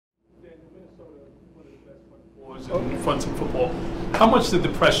and run some football. How much did the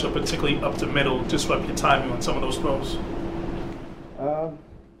pressure, particularly up the middle, disrupt your timing on some of those throws?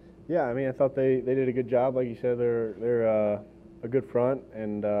 Yeah, I mean, I thought they did a good job. Like you said, they're a good front,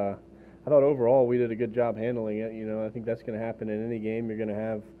 and I thought overall we did a good job handling it. You know, I think that's going to happen in any game. You're going to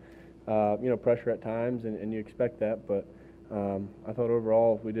have pressure at times, and you expect that. But I thought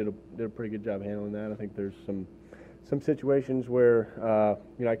overall we did a pretty good job handling that. I think there's some situations where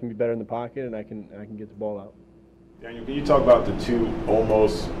I can be better in the pocket and I can get the ball out. Daniel, can you talk about the two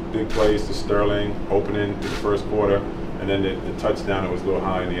almost big plays to Sterling opening in the first quarter, and then the touchdown that was a little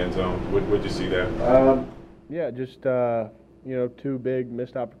high in the end zone? What did you see there? Yeah, just two big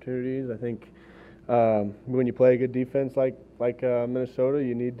missed opportunities. I think when you play a good defense like Minnesota,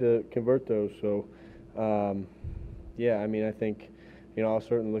 you need to convert those. So, I mean, I think I'll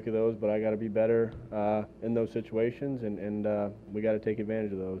certainly look at those, but I got to be better in those situations, and we got to take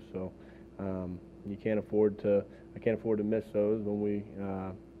advantage of those. So, I can't afford to miss those when we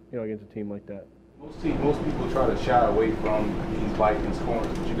against a team like that. Most people try to shy away from these Vikings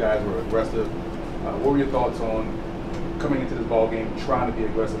corners, but you guys were aggressive. What were your thoughts on coming into this ball game, trying to be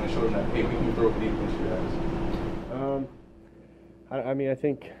aggressive and show them that, hey, we can throw deep against you guys? I mean, I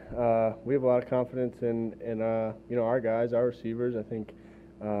think we have a lot of confidence in our guys, our receivers. I think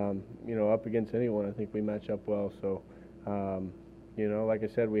up against anyone, I think we match up well. So like I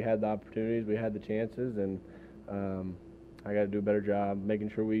said, we had the opportunities, we had the chances, and I got to do a better job making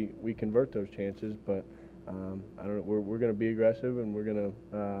sure we convert those chances. But I don't know. We're going to be aggressive, and we're going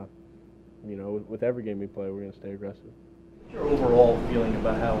to, with every game we play, we're going to stay aggressive. What's your overall feeling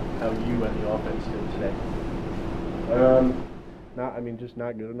about how you and the offense did today? Just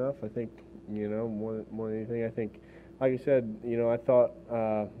not good enough. I think more than anything. I think, like I said, I thought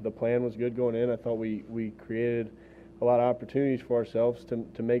the plan was good going in. I thought we created a lot of opportunities for ourselves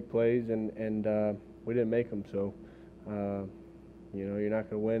to make plays, and we didn't make them. So, you're not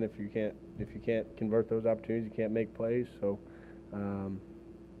going to win if you can't convert those opportunities. You can't make plays. So, I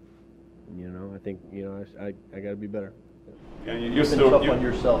think I got to be better. Yeah, You've been tough on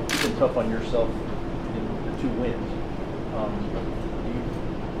yourself. You've been tough on yourself in the 2 wins.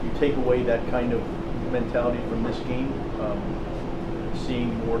 Do you take away that kind of mentality from this game,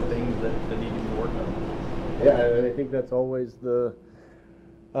 seeing more things that need to be worked on? Yeah, I think that's always the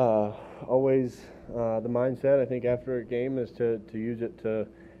mindset. I think after a game is to use it to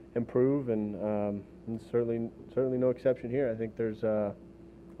improve, and certainly no exception here. I think there's a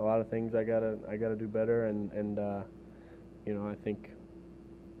lot of things I gotta do better, and I think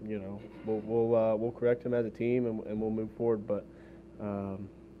we'll correct them as a team, and we'll move forward. But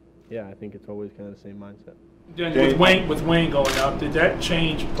I think it's always kind of the same mindset. With Wayne going out, did that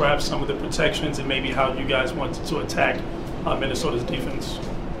change perhaps some of the protections and maybe how you guys wanted to attack Minnesota's defense?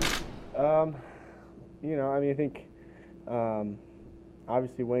 I think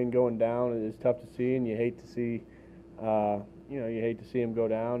obviously Wayne going down is tough to see, and you hate to see him go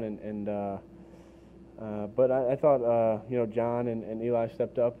down, but I thought John and Eli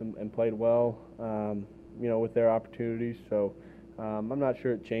stepped up and played well, with their opportunities. So I'm not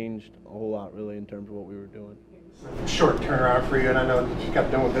sure it changed a whole lot really in terms of what we were doing. Short turnaround for you, and I know you got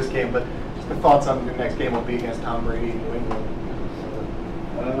done with this game, but just the thoughts on the next game will be against Tom Brady in New England.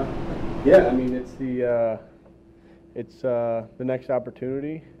 It's the next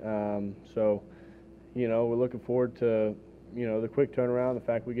opportunity. So we're looking forward to the quick turnaround, the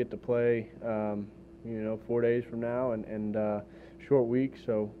fact we get to play 4 days from now, and short week.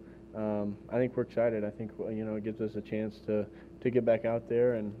 So I think we're excited. I think it gives us a chance to get back out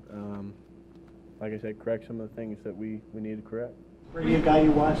there and like I said, correct some of the things that we need to correct. Were you a guy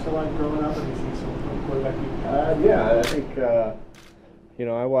you watched a lot growing up, and you see some quarterback? I think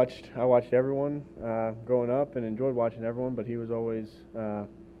I watched everyone growing up and enjoyed watching everyone, but he was always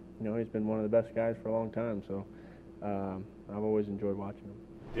he's been one of the best guys for a long time. So I've always enjoyed watching him.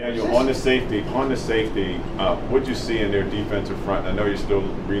 Daniel, on the safety, what you see in their defensive front? I know you're still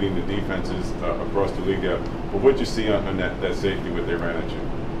reading the defenses across the league, but what you see on that safety what they ran at you?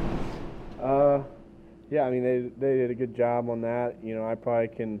 They did a good job on that. I probably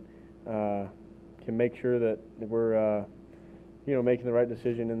can make sure that we're making the right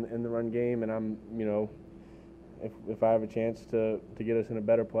decision in the run game, and I'm if I have a chance to get us in a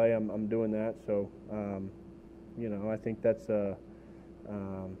better play, I'm doing that. So I think that's a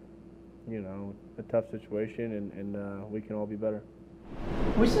tough situation, and we can all be better.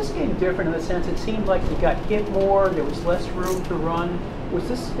 Was this game different in the sense it seemed like you got hit more, there was less room to run? Was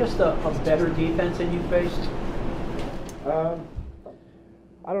this just a better defense than you faced?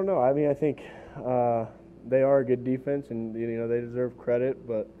 I don't know. I mean, I think they are a good defense, and they deserve credit.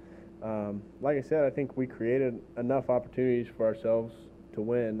 But like I said, I think we created enough opportunities for ourselves to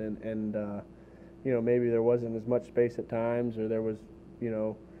win, and you know, maybe there wasn't as much space at times, or there was,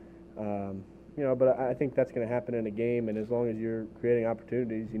 but I think that's going to happen in a game, and as long as you're creating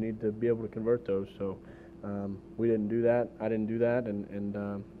opportunities, you need to be able to convert those. So we didn't do that. I didn't do that, and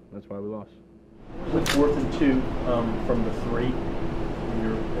that's why we lost. With 4th and 2 from the 3, when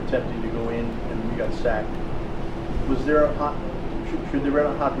you're attempting to go in and you got sacked, was there a should there have been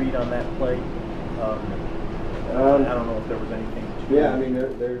a hot read on that play? I don't know if there was anything. Yeah, I mean,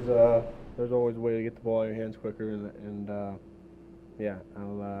 there's always a way to get the ball in your hands quicker, and yeah,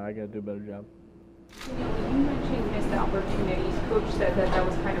 I got to do a better job. You mentioned missed opportunities. Coach said that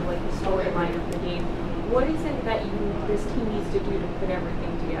was kind of like the storyline of the game. What is it that this team needs to do to put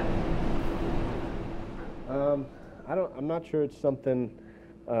everything together? I'm not sure it's something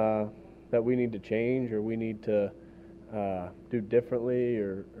that we need to change or we need to do differently,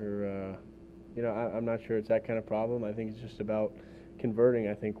 or I'm not sure it's that kind of problem. I think it's just about converting.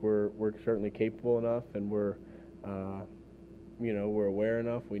 I think we're certainly capable enough, and we're aware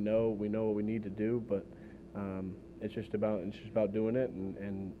enough. We know what we need to do, but it's just about doing it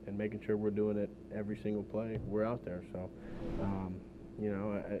and making sure we're doing it every single play we're out there. So I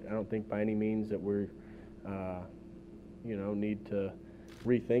don't think by any means that we're need to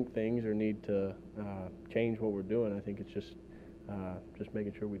rethink things or need to change what we're doing. I think it's just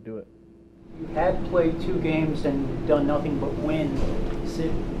making sure we do it. You had played 2 games and done nothing but win. Is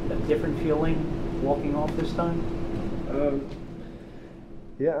it a different feeling walking off this time?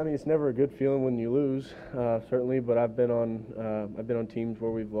 Yeah, I mean, it's never a good feeling when you lose, certainly. But I've been on teams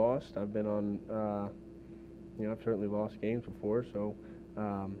where we've lost. I've been on, I've certainly lost games before. So,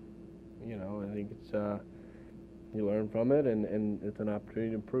 I think it's you learn from it, and it's an opportunity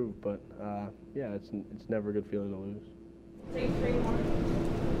to improve. But yeah, it's never a good feeling to lose. Say 3 more.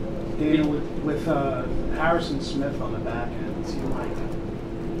 Daniel, with Harrison Smith on the back end, it seemed like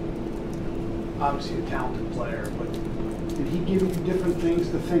obviously a talented player, but did he give you different things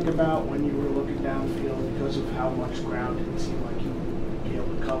to think about when you were looking downfield because of how much ground did it seem like you would be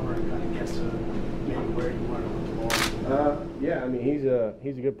able to cover and kind of get to maybe where you wanted to put the ball? Yeah, I mean, he's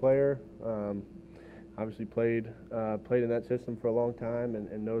a good player. Obviously played in that system for a long time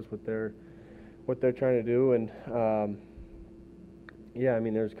and knows what they're trying to do. And yeah, I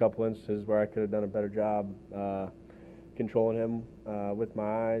mean, there's a couple instances where I could have done a better job controlling him with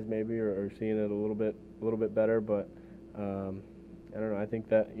my eyes, maybe, or seeing it a little bit better. But I don't know. I think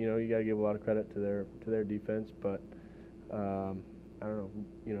that you got to give a lot of credit to their defense. But I don't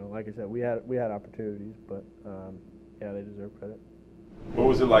know. Like I said, we had opportunities, but yeah, they deserve credit. What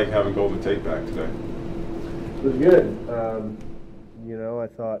was it like having Golden Tate back today? It was good. I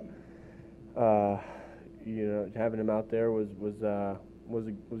thought having him out there was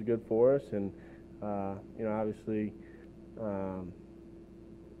good for us, and obviously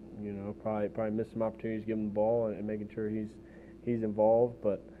probably missed some opportunities, giving the ball and making sure he's involved,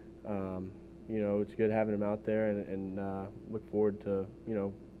 but it's good having him out there, and look forward to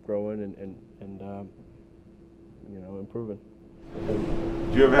growing and improving.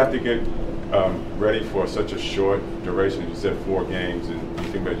 Do you ever have to get ready for such a short duration? You said 4 games, and you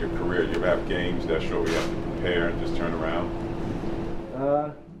think about your career. You ever have games that short where you have to prepare and just turn around?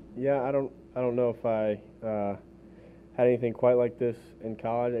 Yeah, I don't know if I had anything quite like this in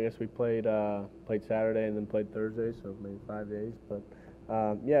college. I guess we played Saturday and then played Thursday, so maybe 5 days. But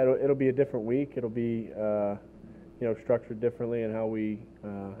yeah, it'll be a different week. It'll be structured differently in how we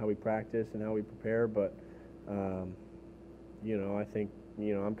practice and how we prepare. But I think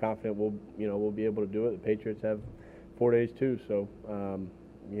I'm confident we'll be able to do it. The Patriots have 4 days too, so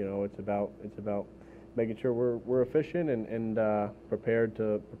it's about making sure we're efficient and prepared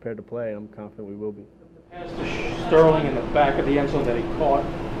to play. I'm confident we will be. The pass to Sterling in the back of the end zone that he caught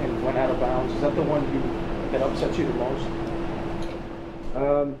and went out of bounds, is that the one that upsets you the most?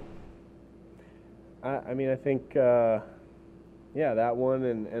 I think that one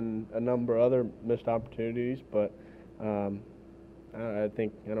and a number of other missed opportunities, but I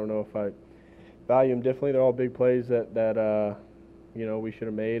don't know if I value them differently. They're all big plays that we should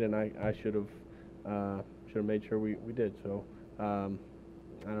have made, and I should have made sure we did. So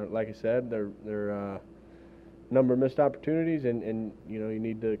like I said, they're number of missed opportunities, and you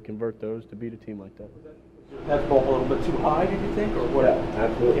need to convert those to beat a team like that. That ball a little bit too high, did you think, or what? Yeah,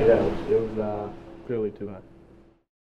 absolutely. Yeah, it was clearly too high.